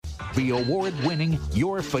the award-winning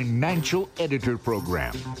Your Financial Editor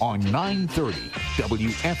program on 930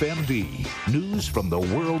 WFMD. News from the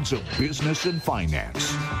worlds of business and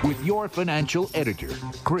finance with your financial editor,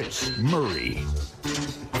 Chris Murray.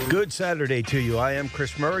 Good Saturday to you. I am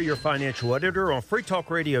Chris Murray, your financial editor on Free Talk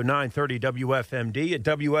Radio 930 WFMD at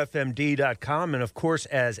WFMD.com. And, of course,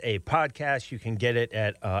 as a podcast, you can get it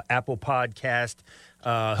at Apple Podcast.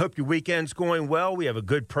 Hope your weekend's going well. We have a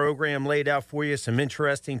good program laid out for you, some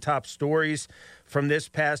interesting top stories from this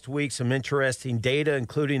past week, some interesting data,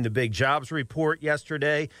 including the big jobs report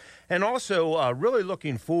yesterday. And also really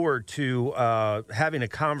looking forward to having a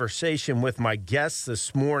conversation with my guests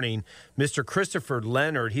this morning, Mr. Christopher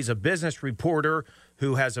Leonard. He's a business reporter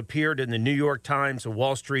who has appeared in the New York Times, the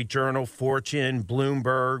Wall Street Journal, Fortune,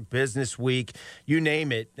 Bloomberg, Business Week, you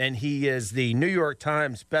name it. And he is the New York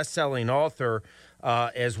Times best-selling author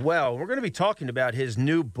as well. We're going to be talking about his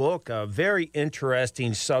new book, a very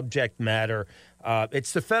interesting subject matter.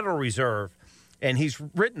 It's the Federal Reserve, and he's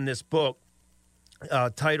written this book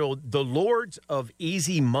titled The Lords of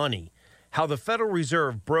Easy Money, How the Federal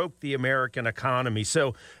Reserve Broke the American Economy.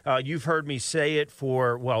 So you've heard me say it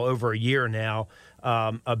for, well, over a year now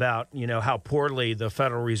about, how poorly the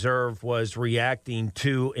Federal Reserve was reacting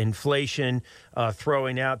to inflation,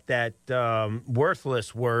 throwing out that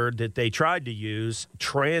worthless word that they tried to use,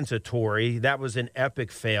 transitory. That was an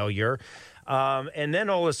epic failure. And then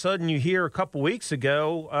all of a sudden you hear a couple weeks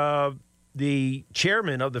ago the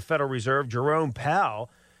chairman of the Federal Reserve, Jerome Powell,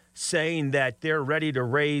 saying that they're ready to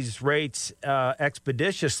raise rates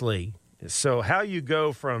expeditiously. So how you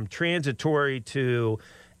go from transitory to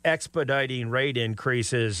expediting rate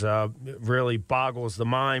increases really boggles the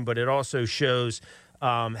mind, but it also shows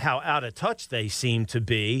how out of touch they seem to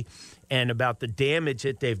be and about the damage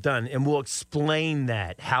that they've done. And we'll explain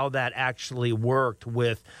that, how that actually worked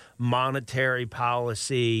with monetary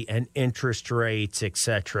policy and interest rates, et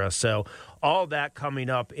cetera. So all that coming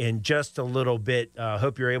up in just a little bit.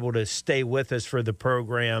 Hope you're able to stay with us for the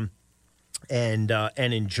program and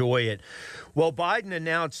enjoy it. Well, Biden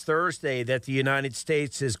announced Thursday that the United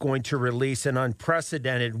States is going to release an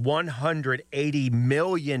unprecedented 180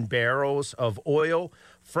 million barrels of oil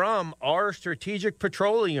from our Strategic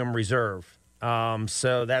Petroleum Reserve.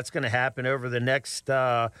 So that's going to happen over the next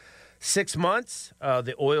 6 months.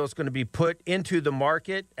 The oil is going to be put into the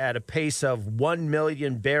market at a pace of 1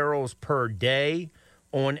 million barrels per day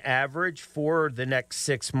on average for the next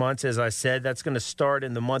 6 months. As I said, that's going to start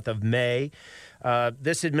in the month of May.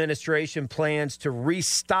 This administration plans to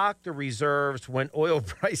restock the reserves when oil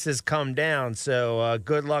prices come down. So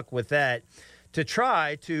good luck with that, to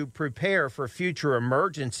try to prepare for future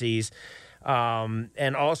emergencies.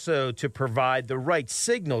 And also to provide the right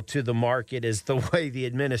signal to the market is the way the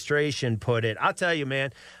administration put it. I'll tell you,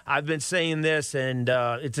 man, I've been saying this, and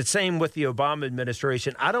it's the same with the Obama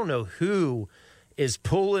administration. I don't know who is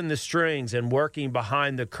pulling the strings and working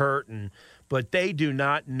behind the curtain, but they do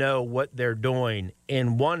not know what they're doing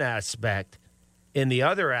in one aspect. In the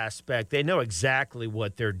other aspect, they know exactly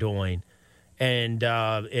what they're doing. And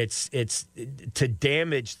it's to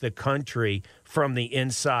damage the country from the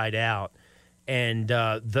inside out. And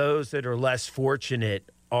those that are less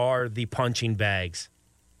fortunate are the punching bags.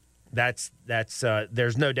 That's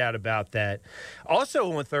there's no doubt about that.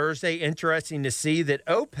 Also on Thursday, interesting to see that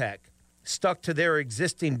OPEC stuck to their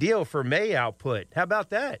existing deal for May output. How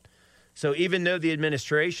about that? So even though the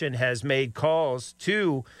administration has made calls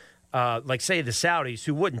to, like, say, the Saudis,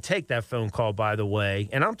 who wouldn't take that phone call, by the way,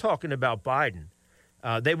 and I'm talking about Biden,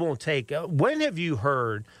 they won't take. When have you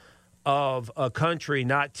heard of a country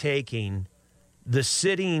not taking the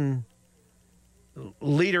sitting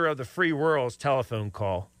leader of the free world's telephone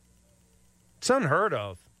call? It's unheard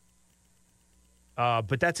of.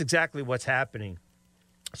 But that's exactly what's happening.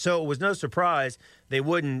 So it was no surprise they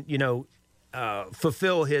wouldn't,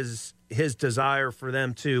 fulfill his desire for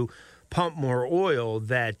them to pump more oil,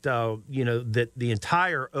 that, that the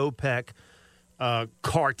entire OPEC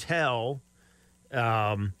cartel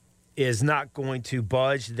is not going to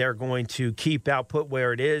budge. They're going to keep output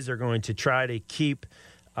where it is. They're going to try to keep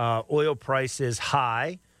oil prices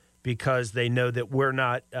high because they know that we're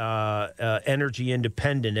not energy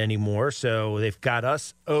independent anymore. So they've got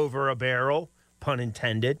us over a barrel, pun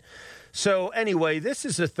intended. So anyway, this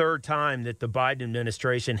is the third time that the Biden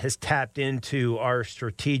administration has tapped into our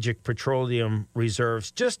strategic petroleum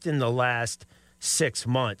reserves just in the last 6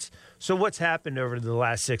 months. So what's happened over the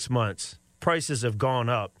last 6 months? Prices have gone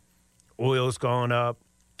up. Oil's gone up,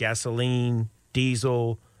 gasoline,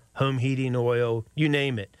 diesel, home heating oil, you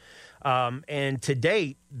name it. And to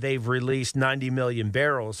date, they've released 90 million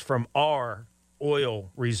barrels from our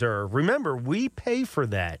oil reserve. Remember, we pay for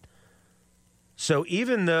that. So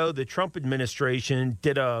even though the Trump administration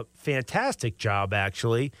did a fantastic job,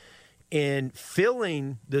 actually, in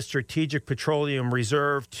filling the Strategic Petroleum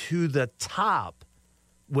Reserve to the top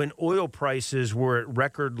when oil prices were at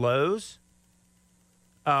record lows,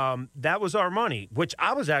 that was our money, which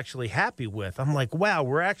I was actually happy with. I'm like, wow,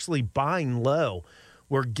 we're actually buying low.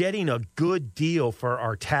 We're getting a good deal for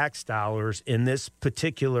our tax dollars in this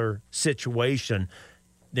particular situation.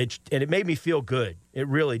 And it made me feel good. It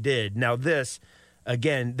really did. Now this,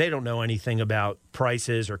 again, they don't know anything about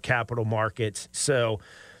prices or capital markets. So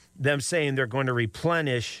them saying they're going to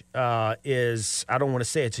replenish is, I don't want to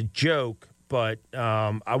say it's a joke, but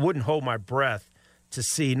I wouldn't hold my breath to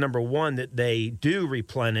see, number one, that they do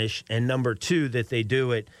replenish, and number two, that they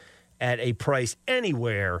do it at a price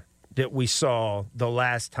anywhere that we saw the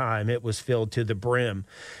last time it was filled to the brim.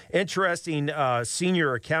 Interesting,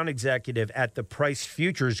 senior account executive at the Price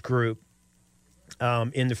Futures Group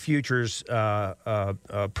in the futures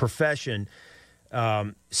profession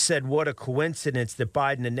said what a coincidence that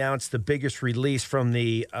Biden announced the biggest release from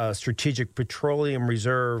the Strategic Petroleum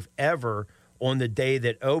Reserve ever on the day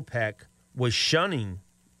that OPEC was shunning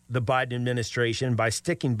the Biden administration by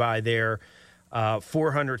sticking by their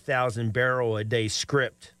 400,000 barrel a day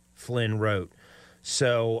script, Flynn wrote.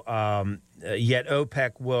 So yet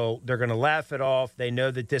OPEC they're going to laugh it off. They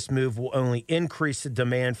know that this move will only increase the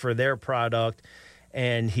demand for their product.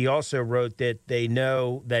 And he also wrote that they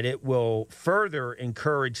know that it will further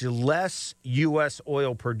encourage less U.S.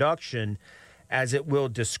 oil production as it will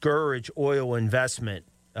discourage oil investment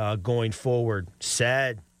going forward.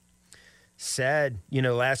 Sad. You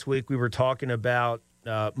know, last week we were talking about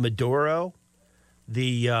Maduro,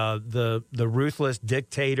 the ruthless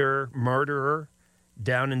dictator, murderer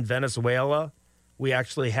down in Venezuela. We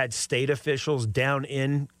actually had state officials down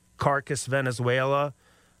in Caracas, Venezuela,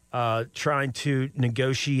 trying to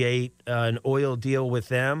negotiate an oil deal with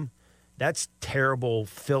them. That's terrible,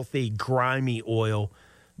 filthy, grimy oil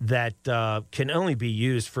that can only be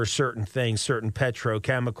used for certain things, certain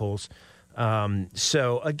petrochemicals.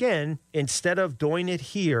 So, again, instead of doing it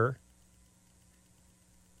here,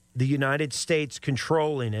 the United States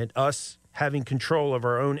controlling it, us having control of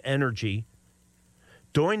our own energy,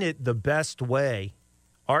 doing it the best way,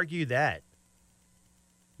 argue that.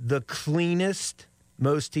 The cleanest,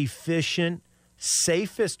 most efficient,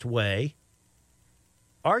 safest way,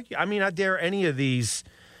 I dare any of these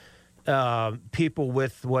people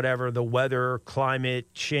with whatever the weather,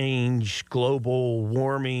 climate change, global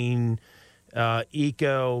warming,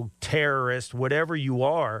 eco-terrorist, whatever you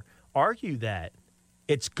are, argue that.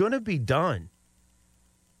 It's going to be done.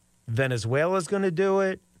 Venezuela's going to do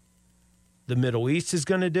it. The Middle East is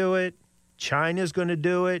going to do it. China's going to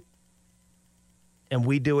do it. And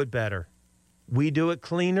we do it better. We do it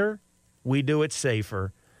cleaner. We do it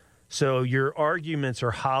safer. So your arguments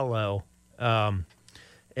are hollow. And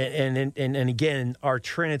again, our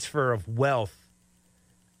transfer of wealth,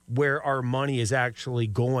 where our money is actually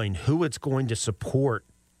going, who it's going to support,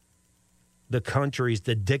 the countries,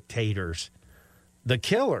 the dictators, the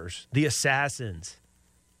killers, the assassins.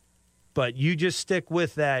 But you just stick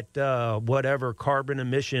with that whatever carbon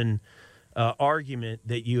emission argument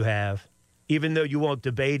that you have, even though you won't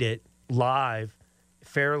debate it live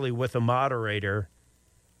fairly with a moderator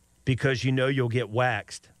because you know you'll get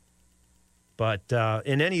waxed. But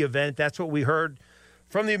in any event, that's what we heard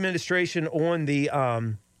from the administration on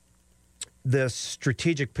the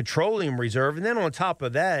Strategic Petroleum Reserve. And then on top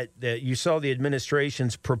of that, you saw the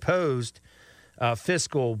administration's proposed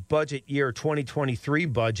fiscal budget year 2023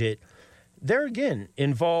 budget. There again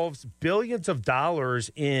involves billions of dollars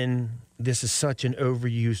in, this is such an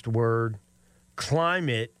overused word,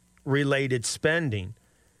 climate-related spending,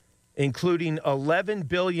 including $11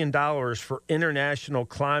 billion for international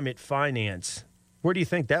climate finance. Where do you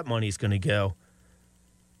think that money's going to go?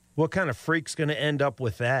 What kind of freak's going to end up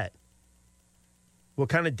with that? What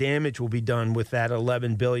kind of damage will be done with that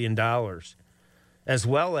 $11 billion? As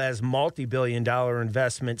well as multi-billion-dollar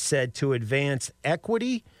investment said to advance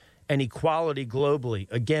equity and equality globally.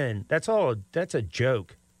 Again, that's a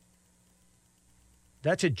joke.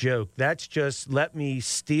 That's a joke. That's just let me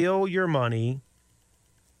steal your money,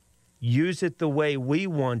 use it the way we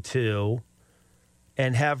want to,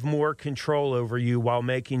 and have more control over you while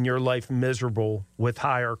making your life miserable with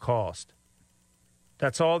higher cost.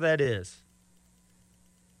 That's all that is.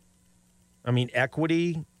 I mean,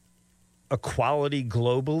 equity, equality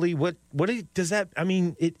globally. What does that? I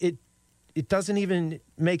mean, it doesn't even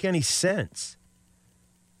make any sense.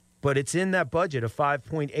 But it's in that budget of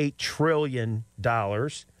 $5.8 trillion,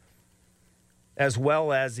 as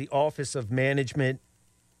well as the Office of Management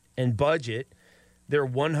and Budget, their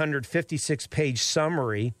 156-page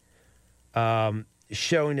summary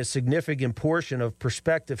showing a significant portion of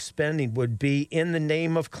prospective spending would be in the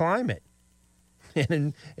name of climate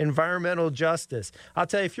and environmental justice. I'll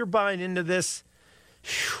tell you, if you're buying into this,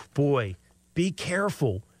 boy, be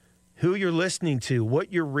careful who you're listening to,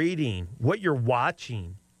 what you're reading, what you're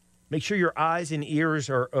watching. Make sure your eyes and ears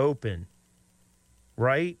are open,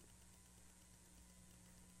 right?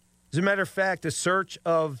 As a matter of fact, a search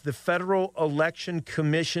of the Federal Election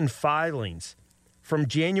Commission filings from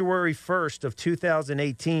January 1st of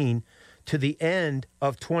 2018 to the end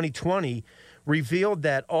of 2020 revealed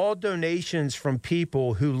that all donations from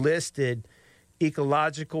people who listed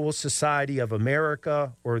Ecological Society of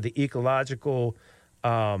America or the Ecological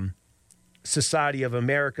Society of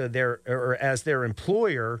America as their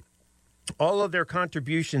employer, all of their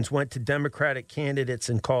contributions went to Democratic candidates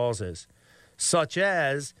and causes, such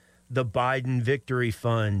as the Biden Victory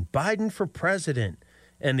Fund, Biden for President,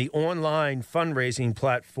 and the online fundraising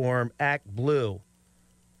platform ActBlue.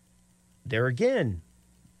 There again,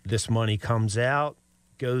 this money comes out,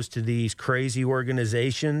 goes to these crazy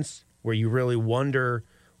organizations where you really wonder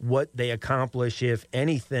what they accomplish, if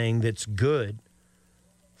anything, that's good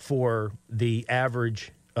for the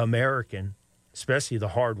average American, especially the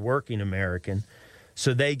hardworking American.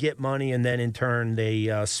 So they get money, and then in turn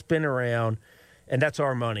they spin around, and that's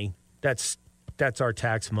our money. That's our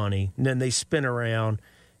tax money. And then they spin around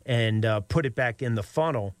and put it back in the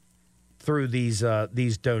funnel through these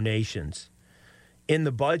donations. In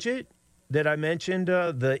the budget that I mentioned,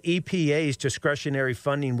 the EPA's discretionary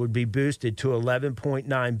funding would be boosted to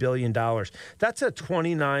 $11.9 billion. That's a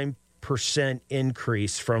 29%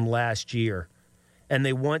 increase from last year. And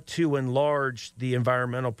they want to enlarge the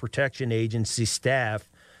Environmental Protection Agency staff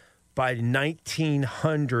by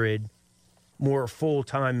 1,900 more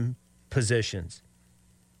full-time positions.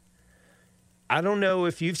 I don't know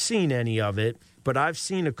if you've seen any of it, but I've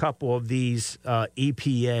seen a couple of these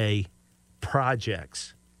EPA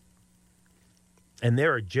projects, and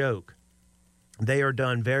they're a joke. They are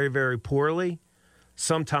done very, very poorly.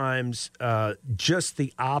 Sometimes just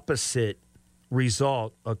the opposite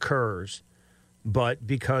result occurs, but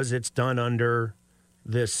because it's done under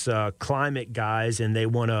this climate guise and they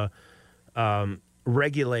want to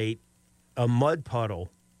regulate a mud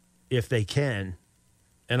puddle if they can,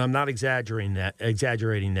 and I'm not exaggerating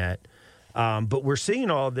that, but we're seeing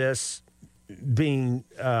all this being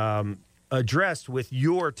addressed with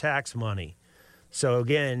your tax money. So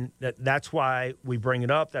again, that's why we bring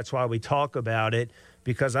it up. That's why we talk about it,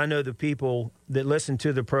 because I know the people that listen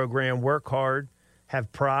to the program work hard,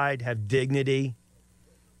 have pride, have dignity,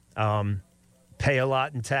 pay a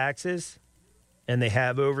lot in taxes, and they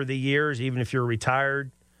have over the years. Even if you're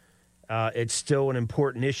retired, it's still an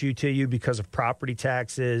important issue to you because of property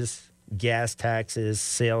taxes, gas taxes,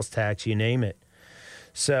 sales tax, you name it.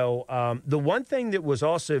 So the one thing that was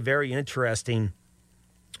also very interesting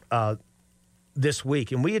this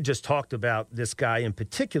week, and we had just talked about this guy in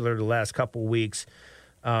particular the last couple of weeks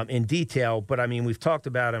in detail, but I mean, we've talked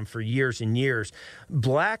about him for years and years.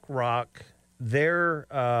 BlackRock, their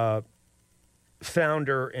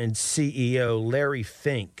founder and CEO, Larry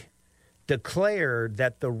Fink, declared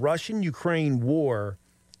that the Russian-Ukraine war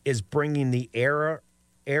is bringing the era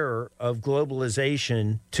of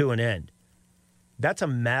globalization to an end. That's a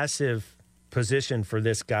massive position for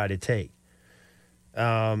this guy to take.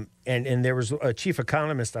 And there was a chief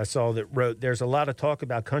economist I saw that wrote, there's a lot of talk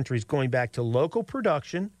about countries going back to local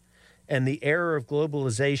production, and the era of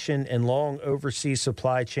globalization and long overseas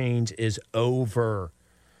supply chains is over.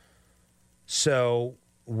 So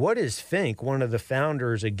what is Fink, one of the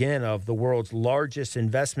founders, again, of the world's largest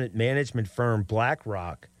investment management firm,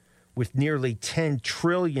 BlackRock, with nearly $10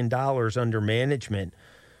 trillion under management,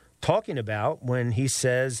 talking about when he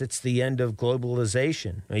says it's the end of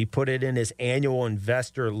globalization? He put it in his annual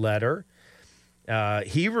investor letter.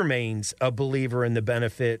 He remains a believer in the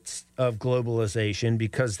benefits of globalization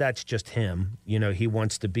because that's just him. You know, he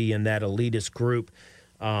wants to be in that elitist group.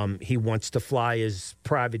 He wants to fly his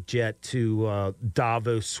private jet to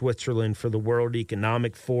Davos, Switzerland for the World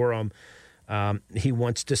Economic Forum. He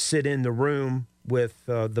wants to sit in the room with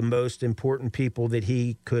the most important people that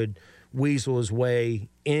he could weasel his way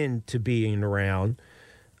into being around,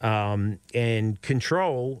 and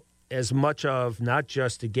control as much of not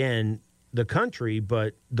just, again, the country,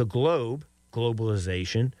 but the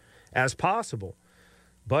globalization, as possible.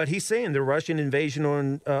 But he's saying the Russian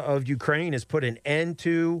invasion of Ukraine has put an end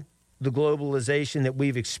to the globalization that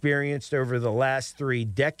we've experienced over the last 3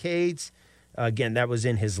 decades. Again, that was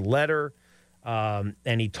in his letter, and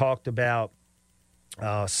he talked about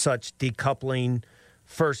such decoupling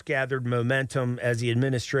first gathered momentum as the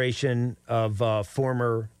administration of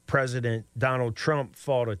former President Donald Trump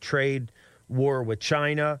fought a trade war with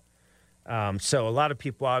China. So a lot of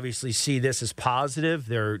people obviously see this as positive.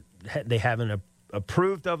 They haven't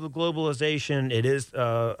approved of the globalization. It is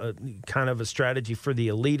kind of a strategy for the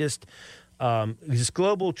elitist. Is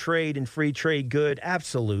global trade and free trade good?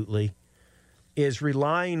 Absolutely. Is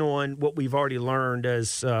relying on what we've already learned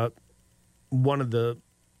as one of the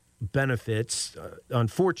benefits,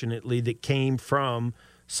 unfortunately, that came from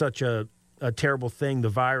such a terrible thing, the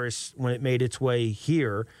virus, when it made its way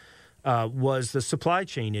here, was the supply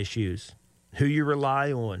chain issues, who you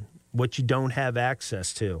rely on, what you don't have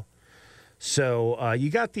access to. So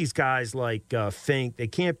you got these guys like Fink. They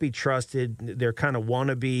can't be trusted. They're kind of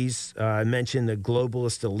wannabes. I mentioned the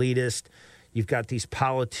globalist elitist. You've got these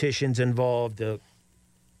politicians involved, the,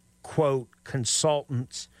 quote,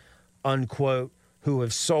 consultants, unquote, who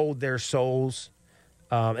have sold their souls.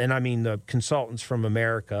 And I mean the consultants from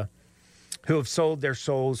America who have sold their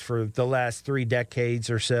souls for the last 3 decades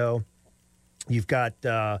or so. You've got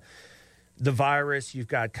the virus. You've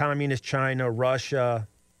got communist China, Russia,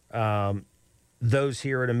 those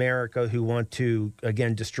here in America who want to,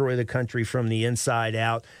 again, destroy the country from the inside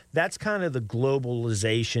out. That's kind of the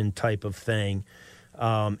globalization type of thing,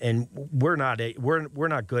 and we're not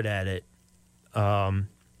good at it.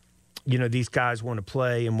 These guys want to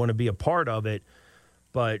play and want to be a part of it,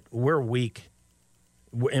 but we're weak,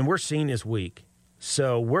 and we're seen as weak.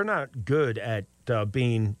 So we're not good at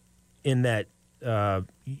being in that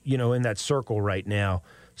in that circle right now.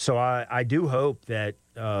 So I do hope that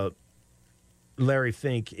Larry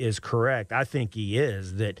Fink is correct. I think he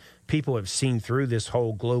is, that people have seen through this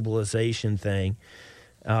whole globalization thing,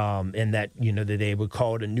 and that, that they would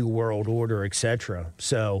call it a new world order, et cetera.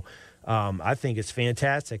 So I think it's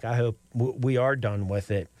fantastic. I hope we are done with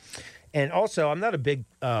it. And also, I'm not a big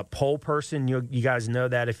poll person. You guys know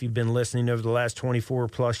that if you've been listening over the last 24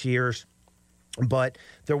 plus years. But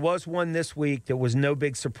there was one this week that was no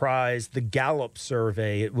big surprise, the Gallup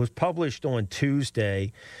survey. It was published on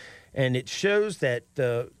Tuesday. And it shows that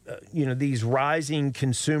these rising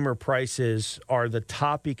consumer prices are the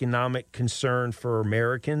top economic concern for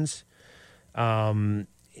Americans.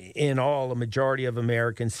 In all, a majority of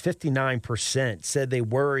Americans, 59%, said they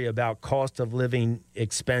worry about cost of living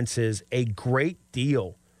expenses a great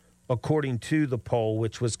deal, according to the poll,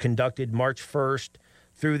 which was conducted March 1st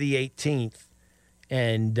through the 18th.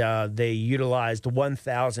 And they utilized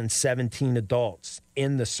 1,017 adults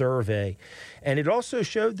in the survey. And it also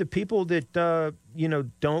showed that people that,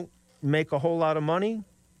 don't make a whole lot of money,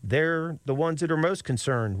 they're the ones that are most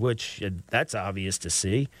concerned, which that's obvious to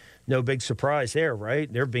see. No big surprise there,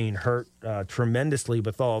 right? They're being hurt tremendously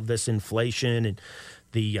with all of this inflation and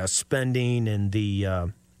the spending and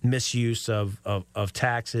the misuse of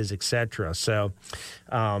taxes, et cetera. So,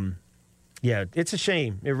 yeah, it's a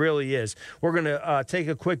shame. It really is. We're going to take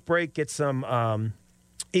a quick break, get some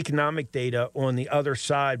economic data on the other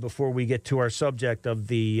side before we get to our subject of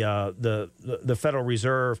the Federal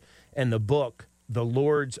Reserve and the book, The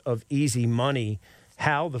Lords of Easy Money,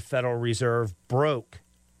 how the Federal Reserve broke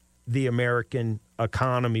the American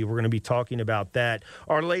economy. We're going to be talking about that.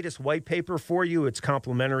 Our latest white paper for you, it's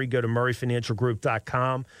complimentary. Go to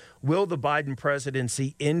murrayfinancialgroup.com. Will the Biden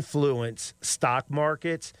presidency influence stock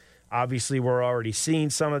markets? Obviously, we're already seeing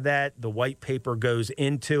some of that. The white paper goes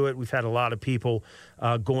into it. We've had a lot of people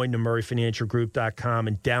going to murrayfinancialgroup.com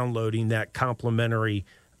and downloading that complimentary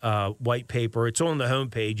white paper. It's on the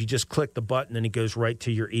homepage. You just click the button and it goes right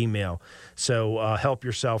to your email. So help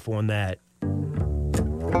yourself on that.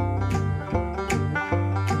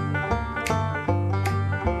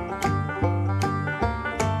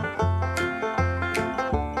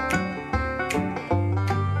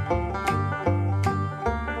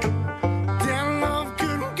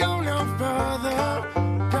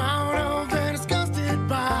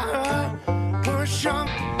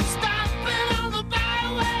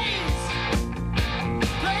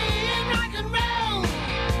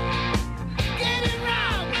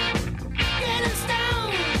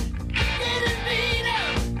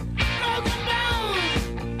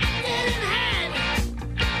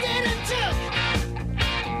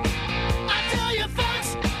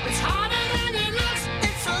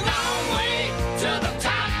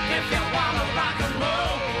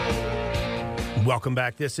 Welcome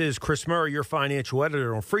back. This is Chris Murray, your financial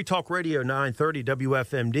editor on Free Talk Radio 930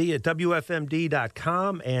 WFMD at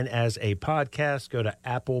WFMD.com. And as a podcast, go to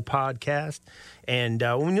Apple Podcast. And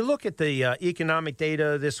when you look at the economic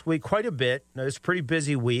data this week, quite a bit. It's a pretty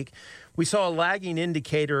busy week. We saw a lagging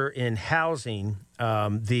indicator in housing.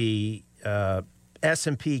 The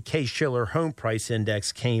S&P Case-Shiller Home Price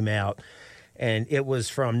Index came out, and it was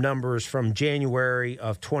from numbers from January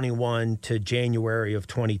of 21 to January of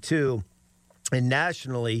 22. And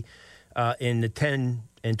nationally, in the 10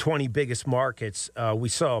 and 20 biggest markets, we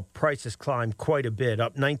saw prices climb quite a bit,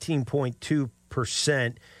 up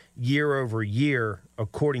 19.2% year over year,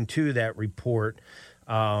 according to that report.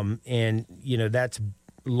 And, that's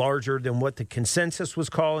larger than what the consensus was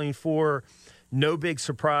calling for. No big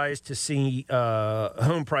surprise to see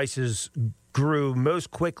home prices grew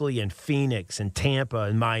most quickly in Phoenix and Tampa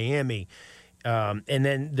and Miami. And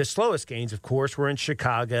then the slowest gains, of course, were in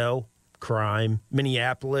Chicago, crime,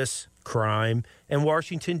 Minneapolis, crime, and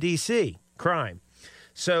Washington, D.C., crime.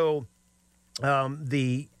 So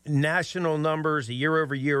the national numbers, the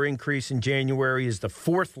year-over-year increase in January is the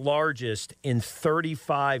fourth largest in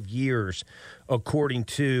 35 years, according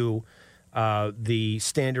to the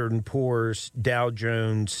Standard & Poor's Dow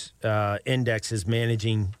Jones Index's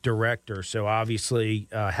managing director. So obviously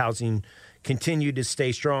housing continued to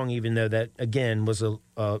stay strong, even though that, again, was a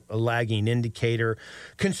lagging indicator.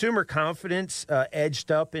 Consumer confidence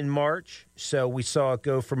edged up in March. So we saw it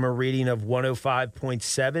go from a reading of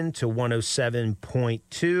 105.7 to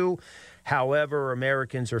 107.2. However,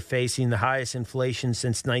 Americans are facing the highest inflation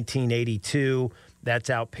since 1982. That's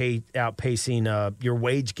outpacing your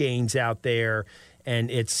wage gains out there. And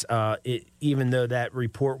it's even though that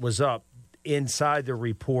report was up, inside the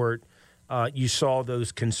report, you saw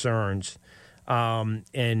those concerns.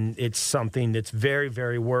 And it's something that's very,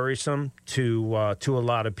 very worrisome to a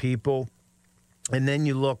lot of people. And then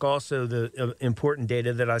you look also, the important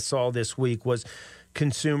data that I saw this week was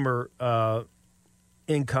consumer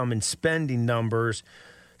income and spending numbers.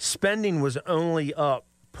 Spending was only up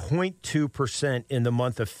 0.2% in the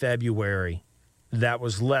month of February. That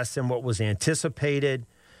was less than what was anticipated.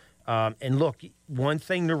 And look, one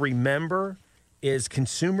thing to remember is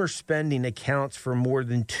consumer spending accounts for more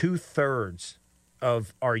than 2/3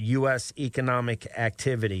 of our U.S. economic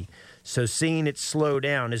activity. So seeing it slow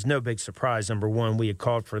down is no big surprise. Number one, we had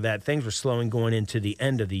called for that. Things were slowing going into the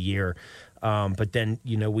end of the year. But then,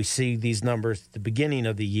 we see these numbers at the beginning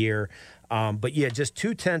of the year. But yeah, just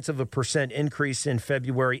 0.2% increase in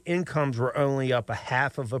February. Incomes were only up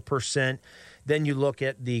 0.5%. Then you look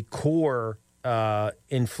at the core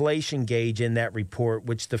inflation gauge in that report,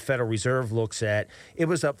 which the Federal Reserve looks at. It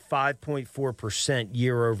was up 5.4%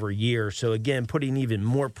 year over year. So again, putting even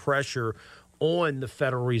more pressure on the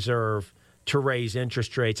Federal Reserve to raise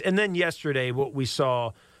interest rates. And then yesterday, what we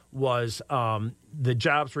saw was the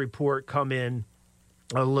jobs report come in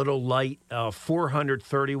a little light,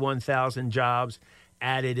 431,000 jobs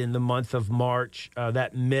added in the month of March.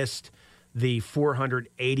 That missed the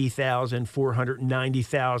 480,000,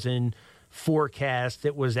 490,000 forecast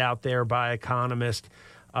that was out there by economists.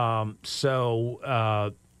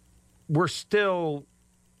 So we're still,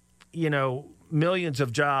 millions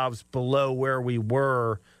of jobs below where we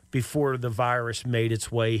were before the virus made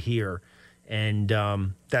its way here. And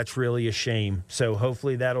that's really a shame. So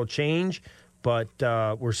hopefully that'll change. But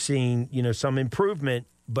we're seeing, some improvement,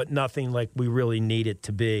 but nothing like we really need it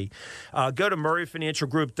to be. Go to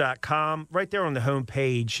MurrayFinancialGroup.com. Right there on the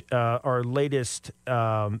homepage, our latest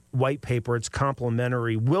white paper, it's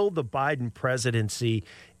complimentary. Will the Biden presidency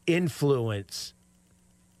influence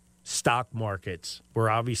stock markets? We're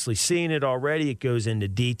obviously seeing it already. It goes into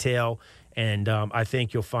detail, and I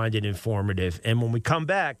think you'll find it informative. And when we come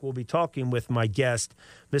back, we'll be talking with my guest,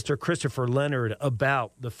 Mr. Christopher Leonard,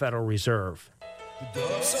 about the Federal Reserve. The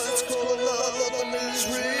dark side's calling out, loving is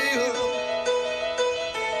real.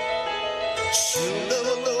 She'll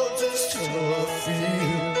never know just how I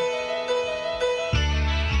feel.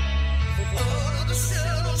 Out of the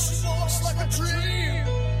shadows, she walks like a dream.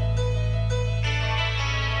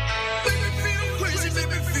 Make me feel crazy, make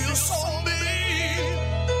me feel so mean.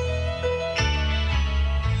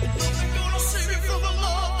 Nothing gonna save me from the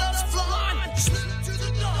love that's blind. Slip to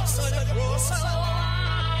the dark side, across the line.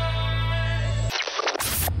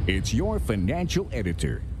 It's Your Financial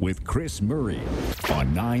Editor with Chris Murray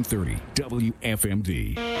on 930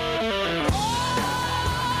 WFMD.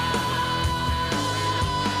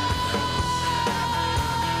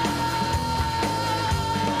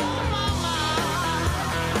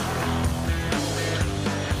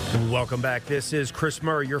 Welcome back. This is Chris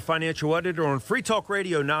Murray, your financial editor on Free Talk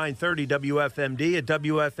Radio 930 WFMD at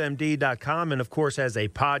WFMD.com. And, of course, as a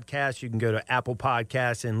podcast, you can go to Apple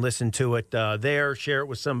Podcasts and listen to it there. Share it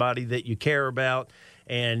with somebody that you care about.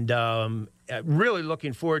 And really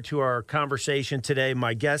looking forward to our conversation today.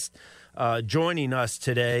 My guest joining us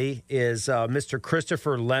today is Mr.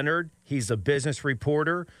 Christopher Leonard. He's a business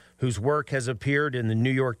reporter whose work has appeared in the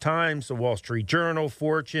New York Times, the Wall Street Journal,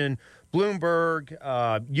 Fortune, Bloomberg,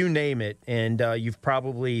 you name it. And you've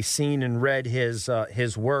probably seen and read his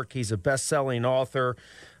work. He's a best-selling author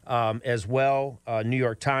as well, New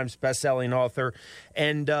York Times best-selling author.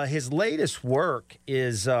 And his latest work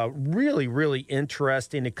is really, really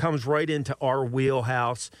interesting. It comes right into our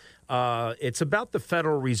wheelhouse. It's about the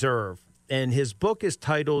Federal Reserve. And his book is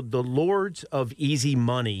titled The Lords of Easy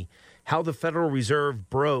Money, How the Federal Reserve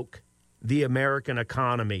Broke the American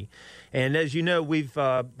Economy. And as you know, we've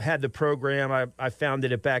had the program. I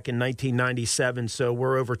founded it back in 1997, so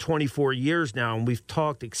we're over 24 years now, and we've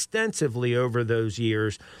talked extensively over those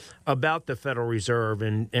years about the Federal Reserve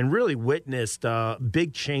and really witnessed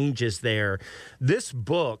big changes there. This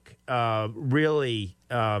book really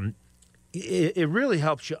it really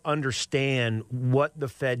helps you understand what the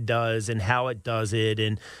Fed does and how it does it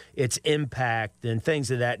and its impact and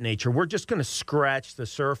things of that nature. We're just going to scratch the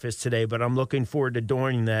surface today, but I'm looking forward to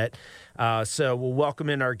doing that. So we'll welcome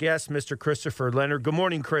in our guest, Mr. Christopher Leonard. Good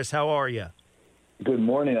morning, Chris. How are you? Good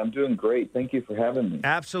morning. I'm doing great. Thank you for having me.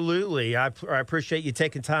 Absolutely. I appreciate you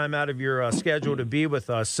taking time out of your schedule to be with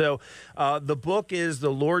us. So the book is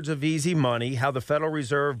The Lords of Easy Money, How the Federal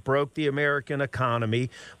Reserve Broke the American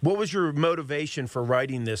Economy. What was your motivation for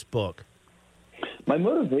writing this book? My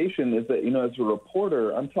motivation is that, as a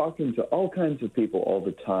reporter, I'm talking to all kinds of people all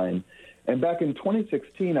the time. And back in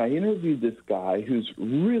 2016, I interviewed this guy who's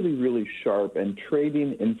really, really sharp and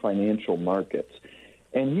trading in financial markets.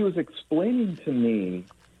 And he was explaining to me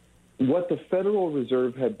what the Federal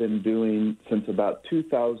Reserve had been doing since about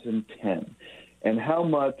 2010 and how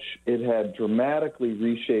much it had dramatically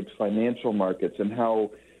reshaped financial markets and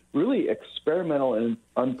how really experimental and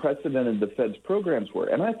unprecedented the Fed's programs were.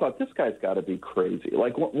 And I thought, this guy's got to be crazy.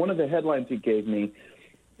 Like, one of the headlines he gave me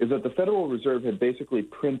is that the Federal Reserve had basically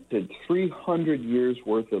printed 300 years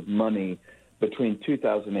worth of money between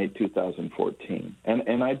 2008 2014.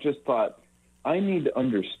 And I just thought, I need to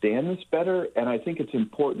understand this better, and I think it's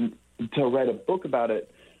important to write a book about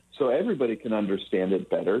it so everybody can understand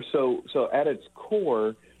it better. So at its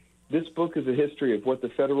core, this book is a history of what the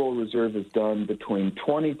Federal Reserve has done between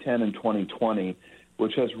 2010 and 2020,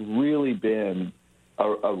 which has really been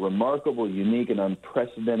a remarkable, unique, and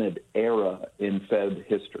unprecedented era in Fed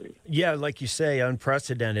history. Yeah, like you say,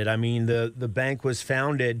 unprecedented. I mean, the bank was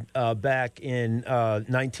founded back in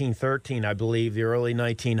 1913, I believe, the early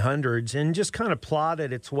 1900s, and just kind of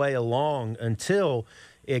plodded its way along until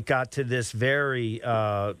it got to this very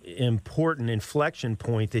important inflection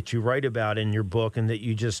point that you write about in your book and that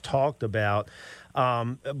you just talked about.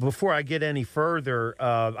 Before I get any further,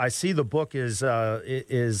 I see the book is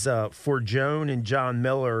for Joan and John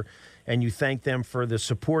Miller, and you thank them for the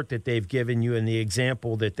support that they've given you and the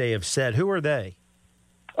example that they have set. Who are they?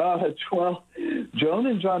 Well, Joan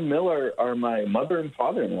and John Miller are my mother and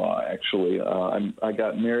father-in-law, actually. I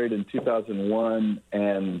got married in 2001,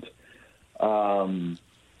 and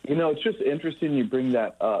it's just interesting you bring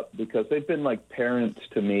that up because they've been like parents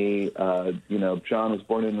to me. John was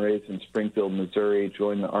born and raised in Springfield, Missouri,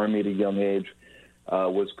 joined the Army at a young age,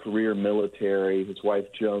 was career military. His wife,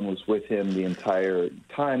 Joan, was with him the entire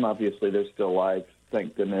time. Obviously, they're still alive,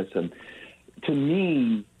 thank goodness. And to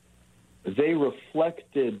me, they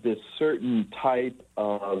reflected this certain type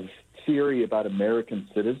of theory about American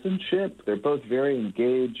citizenship. They're both very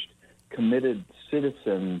engaged, committed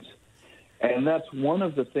citizens. And that's one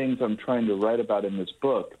of the things I'm trying to write about in this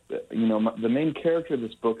book. The main character of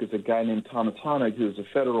this book is a guy named Thomas Honig, who is a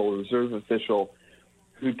Federal Reserve official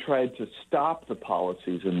who tried to stop the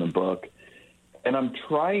policies in the book. And I'm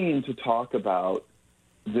trying to talk about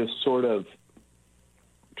this sort of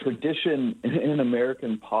tradition in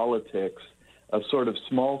American politics of sort of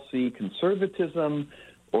small c conservatism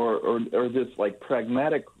or this like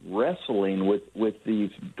pragmatic wrestling with these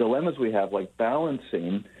dilemmas we have, like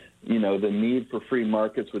balancing the need for free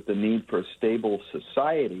markets with the need for a stable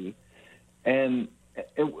society. And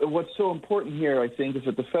what's so important here, I think, is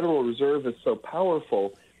that the Federal Reserve is so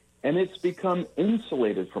powerful, and it's become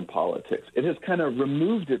insulated from politics. It has kind of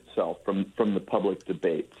removed itself from the public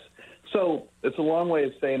debates. So it's a long way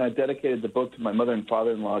of saying I dedicated the book to my mother and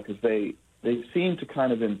father-in-law because they seem to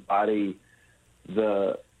kind of embody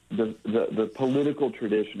the political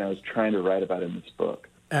tradition I was trying to write about in this book.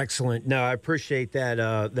 Excellent. No, I appreciate that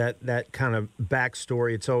that kind of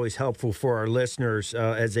backstory. It's always helpful for our listeners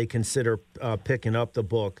as they consider picking up the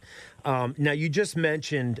book. Now, you just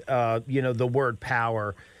mentioned, the word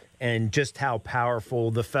power and just how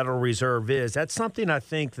powerful the Federal Reserve is. That's something I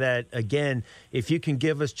think that, again, if you can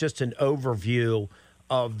give us just an overview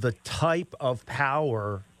of the type of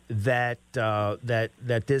power that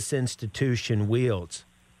this institution wields.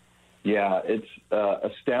 Yeah, it's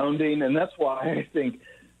astounding, and that's why I think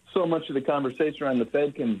so much of the conversation around the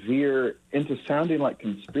Fed can veer into sounding like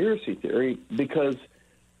conspiracy theory, because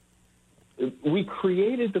we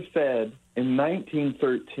created the Fed in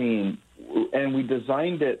 1913, and we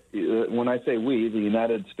designed it, when I say we, the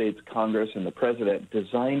United States Congress and the President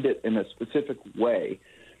designed it in a specific way.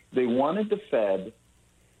 They wanted the Fed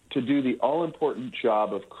to do the all-important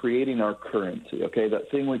job of creating our currency, okay?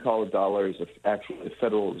 That thing we call a dollar is actually a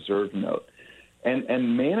Federal Reserve note.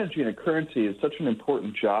 And managing a currency is such an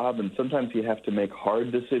important job, and sometimes you have to make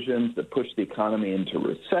hard decisions that push the economy into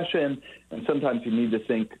recession, and sometimes you need to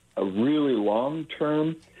think a really long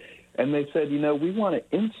term. And they said, we want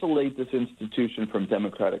to insulate this institution from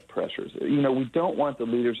democratic pressures. We don't want the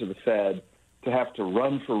leaders of the Fed to have to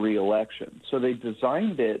run for re-election. So they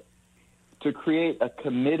designed it to create a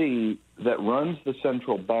committee that runs the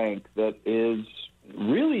central bank that is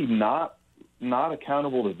really not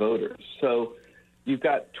accountable to voters. So you've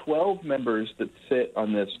got 12 members that sit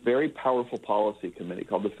on this very powerful policy committee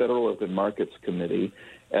called the Federal Open Markets Committee.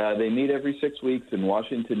 They meet every 6 weeks in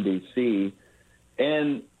Washington, D.C.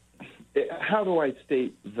 And how do I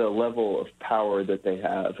state the level of power that they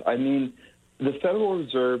have? I mean, the Federal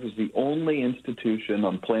Reserve is the only institution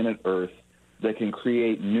on planet Earth that can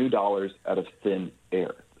create new dollars out of thin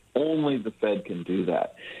air. Only the Fed can do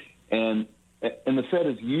that. And the Fed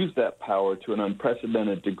has used that power to an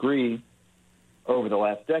unprecedented degree over the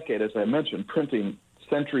last decade, as I mentioned, printing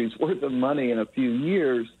centuries worth of money in a few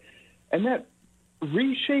years. And that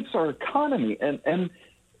reshapes our economy. And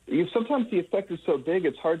sometimes the effect is so big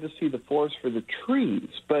it's hard to see the forest for the trees.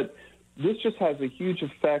 But this just has a huge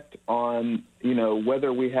effect on,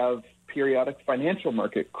 whether we have periodic financial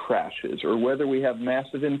market crashes or whether we have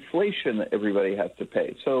massive inflation that everybody has to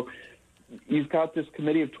pay. So you've got this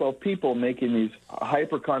committee of 12 people making these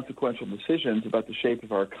hyper-consequential decisions about the shape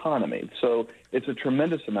of our economy. So it's a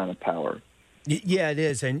tremendous amount of power. Yeah, it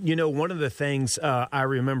is. And, one of the things I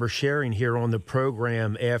remember sharing here on the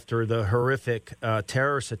program after the horrific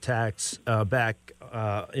terrorist attacks back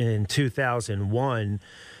in 2001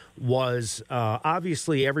 was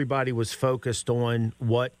obviously everybody was focused on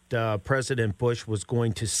what President Bush was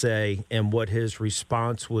going to say and what his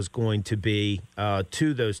response was going to be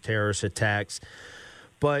to those terrorist attacks.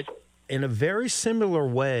 But in a very similar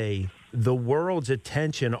way, the world's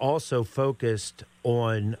attention also focused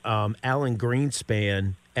on Alan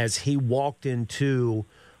Greenspan as he walked into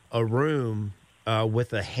a room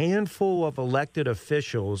with a handful of elected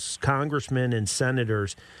officials, congressmen and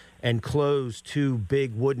senators, and closed two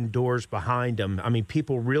big wooden doors behind him. I mean,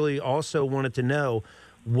 people really also wanted to know,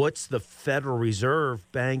 what's the Federal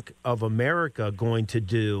Reserve Bank of America going to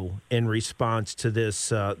do in response to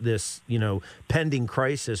this pending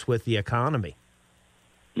crisis with the economy?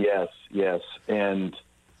 Yes. And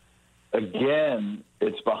again,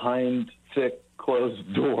 it's behind thick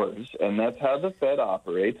closed doors, and that's how the Fed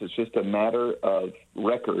operates. It's just a matter of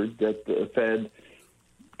record that the Fed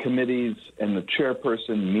committees and the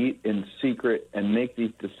chairperson meet in secret and make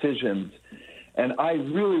these decisions. And I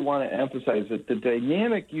really want to emphasize that the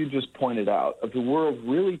dynamic you just pointed out of the world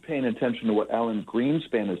really paying attention to what Alan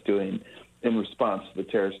Greenspan is doing in response to the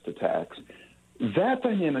terrorist attacks, that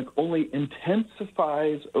dynamic only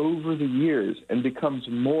intensifies over the years and becomes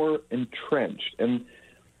more entrenched. And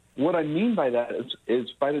what I mean by that is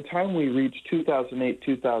by the time we reach 2008,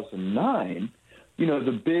 2009,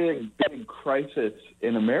 the big crisis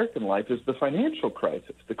in American life is the financial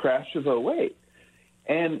crisis, the crash of 2008.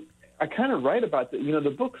 And I kind of write about that. The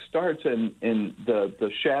book starts in the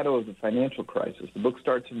shadow of the financial crisis. The book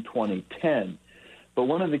starts in 2010. But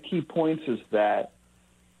one of the key points is that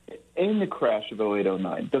in the crash of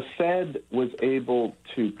 2008-09, the Fed was able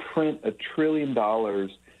to print $1 trillion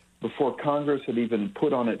before Congress had even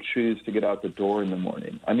put on its shoes to get out the door in the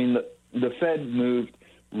morning. I mean, the Fed moved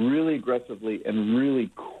really aggressively and really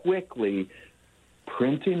quickly,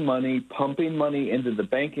 printing money, pumping money into the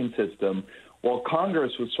banking system, while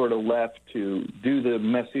Congress was sort of left to do the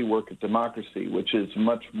messy work of democracy, which is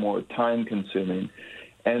much more time-consuming.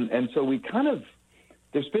 And so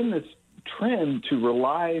there's been this trend to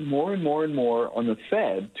rely more and more and more on the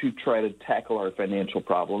Fed to try to tackle our financial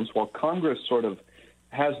problems, while Congress sort of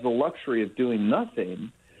has the luxury of doing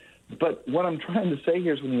nothing. But what I'm trying to say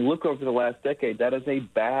here is when you look over the last decade, that is a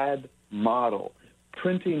bad model.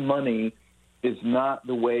 Printing money is not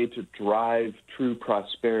the way to drive true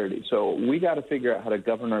prosperity. So we got to figure out how to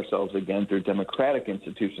govern ourselves again through democratic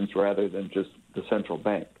institutions rather than just the central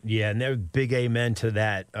bank. Yeah, and there's big amen to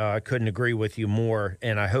that. I couldn't agree with you more.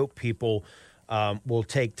 And I hope people will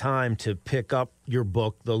take time to pick up your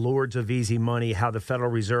book, The Lords of Easy Money, How the Federal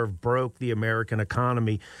Reserve Broke the American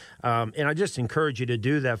Economy. And I just encourage you to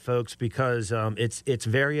do that, folks, because it's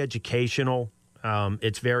very educational.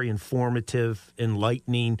 It's very informative,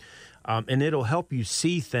 enlightening, and it'll help you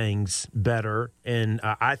see things better and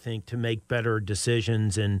I think to make better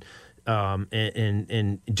decisions and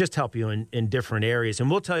just help you in different areas. And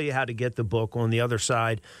we'll tell you how to get the book on the other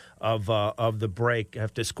side of the break. I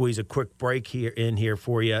have to squeeze a quick break here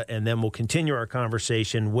for you, and then we'll continue our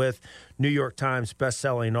conversation with New York Times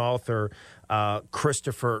bestselling author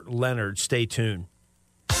Christopher Leonard. Stay tuned.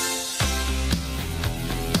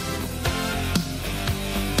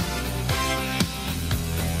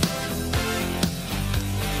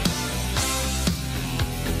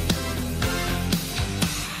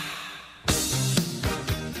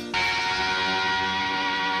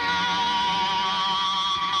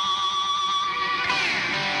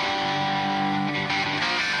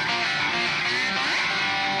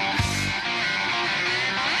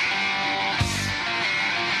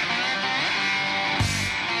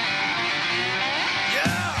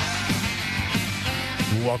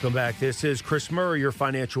 Welcome back. This is Chris Murray, your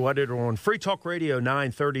financial editor on Free Talk Radio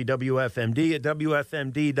 930 WFMD at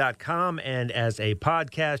WFMD.com. And as a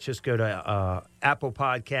podcast, just go to Apple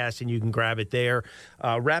Podcasts and you can grab it there.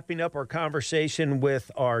 Wrapping up our conversation with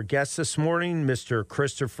our guest this morning, Mr.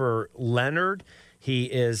 Christopher Leonard. He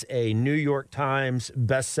is a New York Times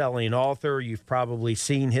best-selling author. You've probably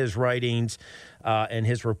seen his writings and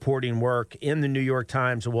his reporting work in the New York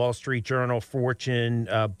Times, the Wall Street Journal, Fortune,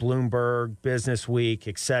 Bloomberg, Business Week,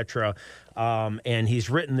 etc. And he's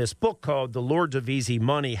written this book called The Lords of Easy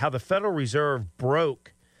Money, How the Federal Reserve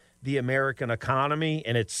Broke the American Economy,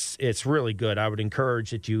 and it's really good. I would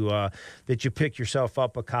encourage that you pick yourself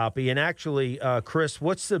up a copy. And actually, Chris,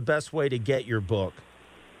 what's the best way to get your book?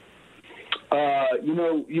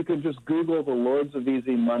 You can just Google The Lords of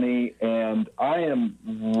Easy Money, and I am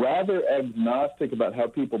rather agnostic about how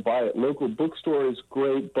people buy it. Local bookstore is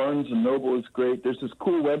great. Barnes & Noble is great. There's this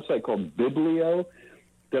cool website called Biblio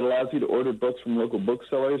that allows you to order books from local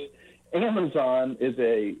booksellers. Amazon is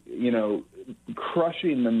a,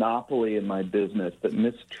 crushing monopoly in my business that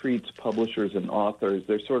mistreats publishers and authors.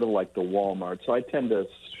 They're sort of like the Walmart, so I tend to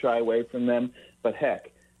shy away from them. But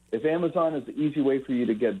heck, if Amazon is the easy way for you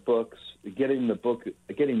to get books, getting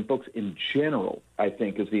books in general, I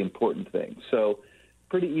think, is the important thing. So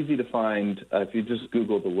pretty easy to find if you just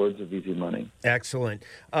Google The Lords of Easy Money. Excellent.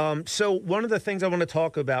 So one of the things I want to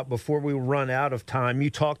talk about before we run out of time, you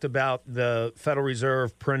talked about the Federal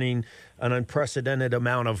Reserve printing an unprecedented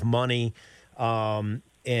amount of money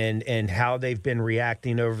and how they've been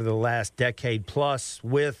reacting over the last decade plus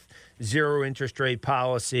with zero interest rate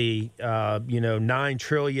policy, $9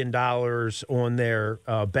 trillion on their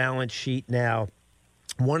balance sheet now.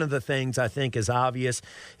 One of the things I think is obvious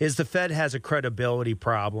is the Fed has a credibility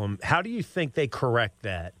problem. How do you think they correct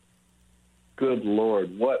that? Good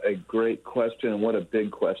Lord, what a great question and what a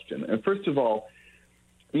big question. And first of all,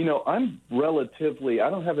 I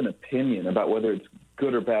don't have an opinion about whether it's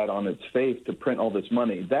good or bad on its face to print all this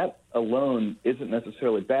money. That alone isn't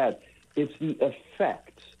necessarily bad. It's the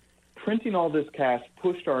effects. Printing all this cash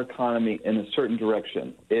pushed our economy in a certain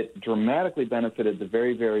direction. It dramatically benefited the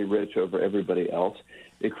very, very rich over everybody else.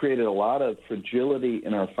 It created a lot of fragility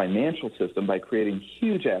in our financial system by creating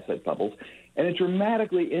huge asset bubbles, and it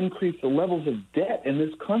dramatically increased the levels of debt in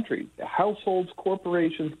this country. Households,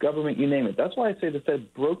 corporations, government, you name it. That's why I say the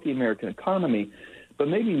Fed broke the American economy. But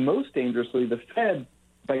maybe most dangerously, the Fed,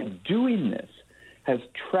 by doing this, has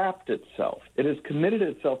trapped itself. It has committed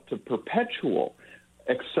itself to perpetual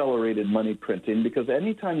accelerated money printing, because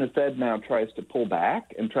anytime the Fed now tries to pull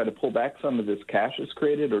back some of this cash it's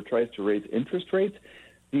created or tries to raise interest rates,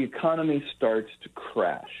 the economy starts to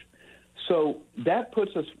crash. So that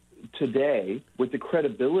puts us today with the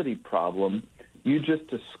credibility problem you just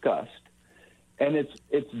discussed. And it's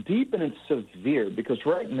deep and it's severe, because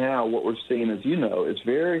right now what we're seeing, as you know, is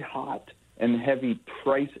very hot and heavy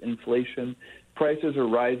price inflation. Prices are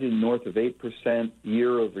rising north of 8%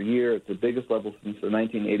 year over year. It's the biggest level since the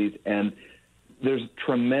 1980s. And there's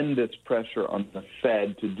tremendous pressure on the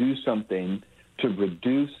Fed to do something to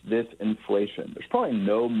reduce this inflation. There's probably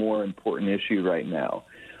no more important issue right now.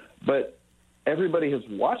 But everybody has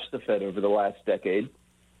watched the Fed over the last decade,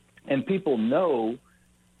 and people know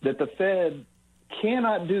that the Fed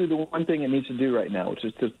cannot do the one thing it needs to do right now, which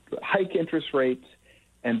is to hike interest rates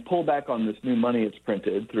and pull back on this new money it's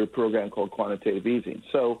printed through a program called quantitative easing.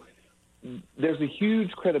 So there's a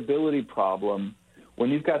huge credibility problem when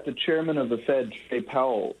you've got the chairman of the Fed, Jay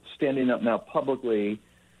Powell, standing up now publicly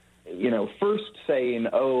first saying,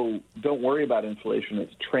 oh, don't worry about inflation,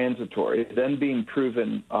 it's transitory, then being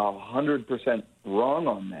proven 100% wrong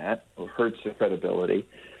on that hurts the credibility.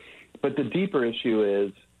 But the deeper issue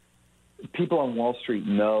is people on Wall Street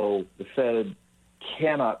know the Fed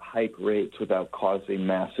cannot hike rates without causing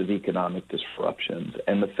massive economic disruptions.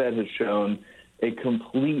 And the Fed has shown a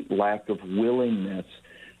complete lack of willingness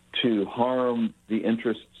to harm the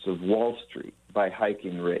interests of Wall Street by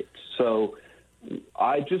hiking rates. So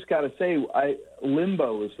I just got to say,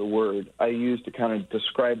 limbo is the word I use to kind of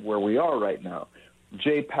describe where we are right now.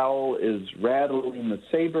 Jay Powell is rattling the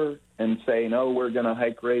saber and saying, oh, we're going to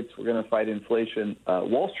hike rates, we're going to fight inflation.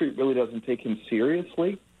 Wall Street really doesn't take him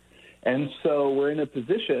seriously. And so we're in a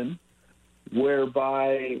position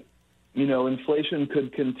whereby, inflation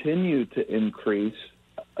could continue to increase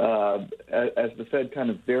as the Fed kind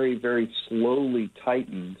of very, very slowly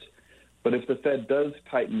tightens. But if the Fed does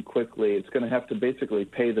tighten quickly, it's going to have to basically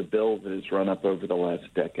pay the bill that has run up over the last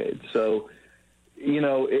decade. So,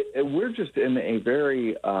 we're just in a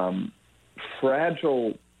very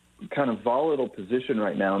fragile, kind of volatile position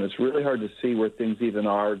right now, and it's really hard to see where things even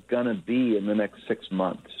are going to be in the next 6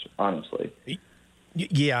 months, honestly.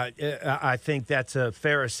 Yeah, I think that's a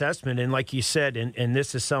fair assessment. And like you said, and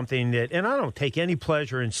this is something that, and I don't take any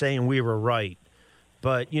pleasure in saying we were right,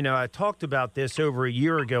 but, I talked about this over a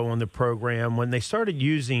year ago on the program when they started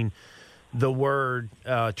using the word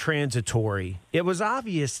transitory. It was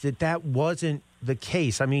obvious that wasn't the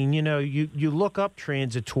case. I mean, you look up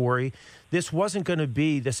transitory. This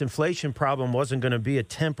inflation problem wasn't going to be a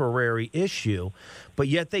temporary issue, but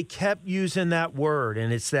yet they kept using that word.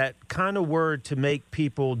 And it's that kind of word to make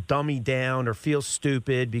people dummy down or feel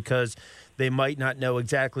stupid because they might not know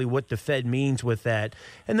exactly what the Fed means with that.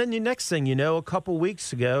 And then the next thing you know, a couple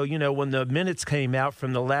weeks ago, when the minutes came out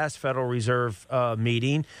from the last Federal Reserve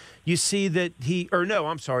meeting, you see that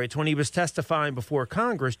it's when he was testifying before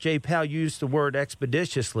Congress, Jay Powell used the word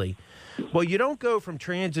expeditiously. Well, you don't go from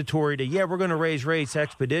transitory to, we're going to raise rates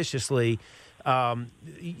expeditiously,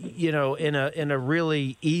 in a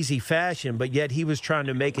really easy fashion, but yet he was trying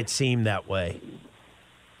to make it seem that way.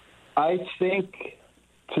 I think,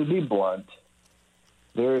 to be blunt,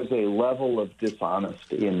 there is a level of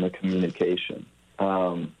dishonesty in the communication.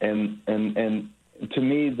 And to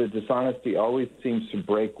me, the dishonesty always seems to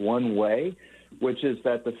break one way, which is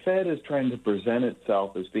that the Fed is trying to present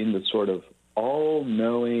itself as being the sort of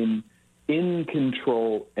all-knowing,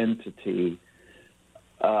 in-control entity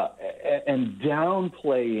and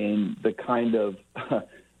downplaying the kind of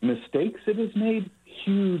mistakes it has made,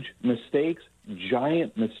 huge mistakes,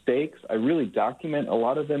 giant mistakes. I really document a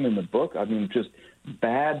lot of them in the book. I mean, just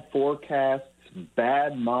bad forecasts,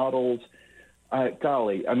 bad models.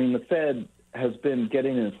 The Fed has been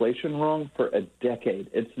getting inflation wrong for a decade.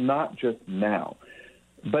 It's not just now.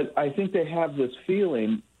 But I think they have this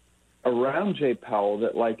feeling around Jay Powell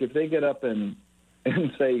that, if they get up and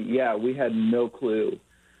say, we had no clue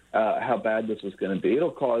how bad this was going to be,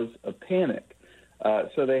 it'll cause a panic.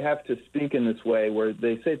 So they have to speak in this way where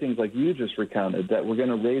they say things like you just recounted, that we're going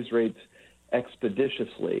to raise rates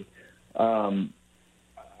expeditiously.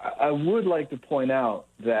 I would like to point out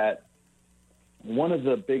that one of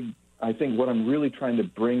the I think what I'm really trying to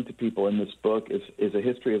bring to people in this book is a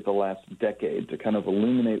history of the last decade to kind of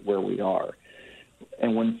illuminate where we are.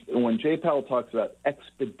 And when Jay Powell talks about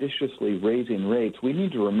expeditiously raising rates, we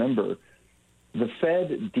need to remember the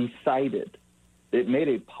Fed decided, it made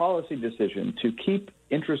a policy decision to keep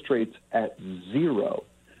interest rates at zero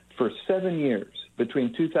for 7 years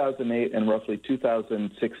between 2008 and roughly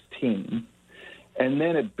 2016. And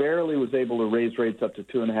then it barely was able to raise rates up to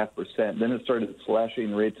 2.5%. Then it started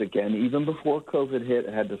slashing rates again. Even before COVID hit,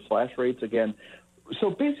 it had to slash rates again.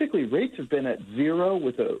 So basically, rates have been at zero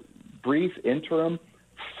with a brief interim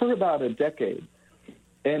for about a decade.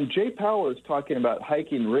 And Jay Powell is talking about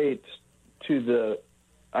hiking rates to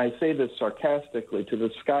I say this sarcastically, to the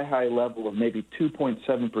sky-high level of maybe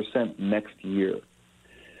 2.7% next year.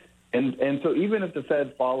 And so even if the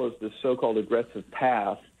Fed follows this so-called aggressive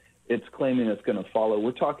path it's claiming it's going to follow,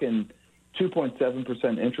 we're talking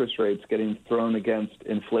 2.7% interest rates getting thrown against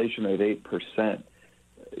inflation at 8%.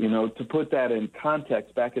 To put that in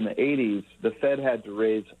context, back in the 80s, the Fed had to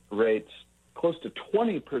raise rates close to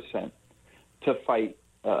 20% to fight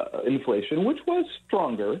inflation, which was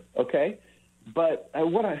stronger, okay? But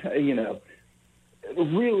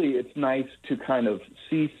really it's nice to kind of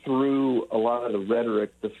see through a lot of the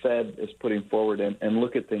rhetoric the Fed is putting forward and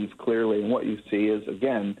look at things clearly. And what you see is,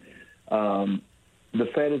 again, the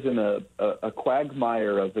Fed is in a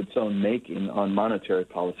quagmire of its own making on monetary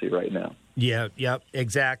policy right now. Yep,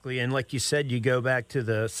 exactly. And like you said, you go back to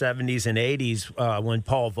the 70s and 80s when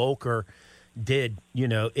Paul Volcker did,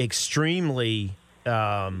 extremely,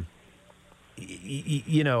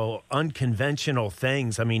 unconventional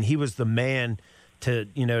things. I mean, he was the man to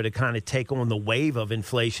kind of take on the wave of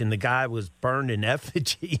inflation. The guy was burned in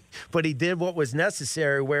effigy, but he did what was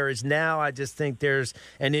necessary. Whereas now I just think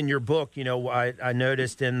and in your book, I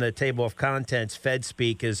noticed in the table of contents, Fed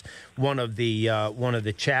Speak is one of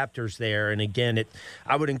the chapters there. And again,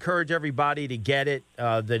 I would encourage everybody to get it.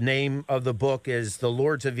 The name of the book is The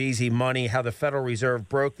Lords of Easy Money, How the Federal Reserve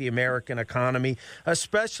Broke the American Economy,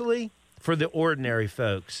 especially for the ordinary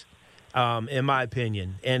folks. In my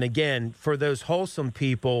opinion. And again, for those wholesome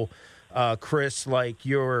people, Chris, like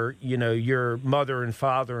your mother and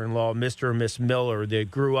father-in-law, Mr. and Miss Miller, they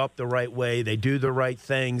grew up the right way, they do the right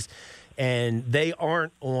things, and they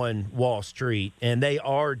aren't on Wall Street, and they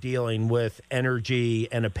are dealing with energy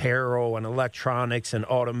and apparel and electronics and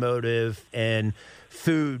automotive and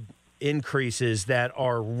food increases that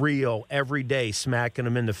are real every day, smacking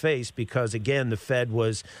them in the face because, again, the Fed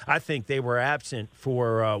I think they were absent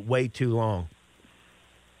for way too long.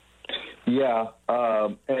 Yeah,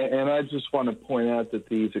 and I just want to point out that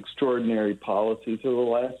these extraordinary policies of the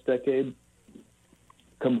last decade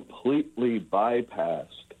completely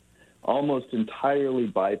almost entirely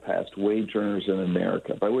bypassed wage earners in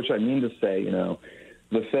America, by which I mean to say,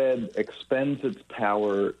 the Fed expends its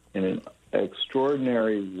power in an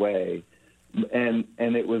extraordinary way, and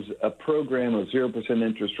it was a program of 0%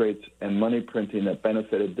 interest rates and money printing that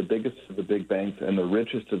benefited the biggest of the big banks and the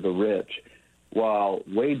richest of the rich, while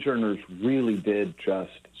wage earners really did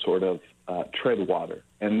just sort of tread water.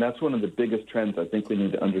 And that's one of the biggest trends I think we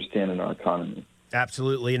need to understand in our economy.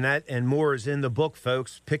 Absolutely, and that and more is in the book,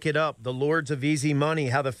 folks. Pick it up, The Lords of Easy Money,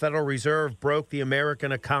 How the Federal Reserve Broke the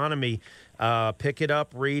American Economy. Pick it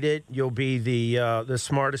up, read it. You'll be the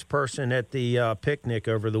smartest person at the picnic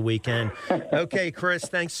over the weekend. Okay, Chris,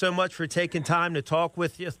 thanks so much for taking time to talk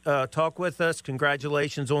with us.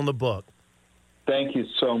 Congratulations on the book. Thank you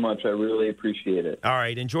so much. I really appreciate it. All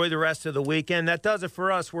right. Enjoy the rest of the weekend. That does it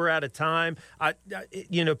for us. We're out of time.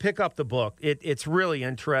 Pick up the book. It's really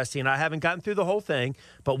interesting. I haven't gotten through the whole thing,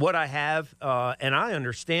 but what I have, and I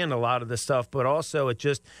understand a lot of the stuff, but also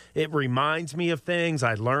it reminds me of things.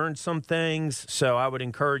 I learned some things, so I would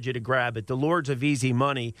encourage you to grab it. The Lords of Easy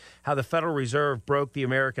Money, How the Federal Reserve Broke the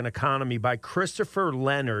American Economy by Christopher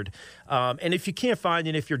Leonard. And if you can't find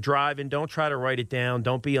it, if you're driving, don't try to write it down.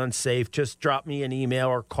 Don't be unsafe. Just drop me an email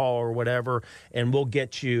or call or whatever, and we'll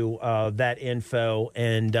get you that info,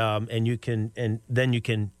 and then you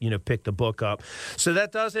can pick the book up. So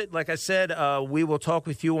that does it. Like I said, we will talk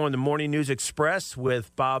with you on the Morning News Express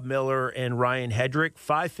with Bob Miller and Ryan Hedrick.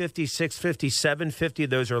 550, 650, 750.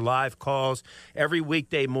 Those are live calls every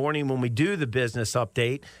weekday morning when we do the business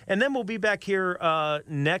update, and then we'll be back here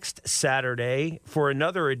next Saturday for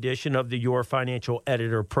another edition of the Your Financial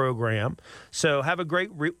Editor program. So have a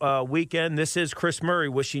great weekend. This is Chris Murray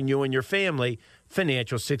wishing you and your family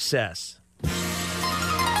financial success.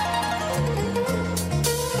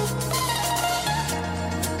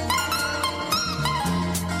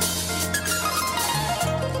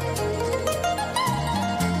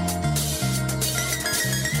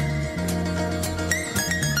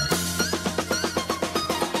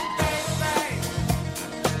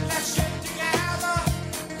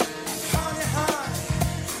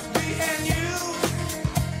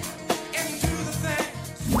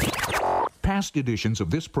 Past editions of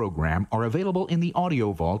this program are available in the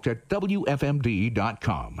audio vault at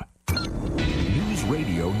WFMD.com. News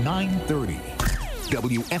Radio 930.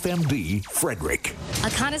 WFMD Frederick.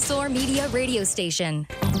 A connoisseur media radio station.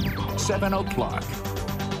 7 o'clock.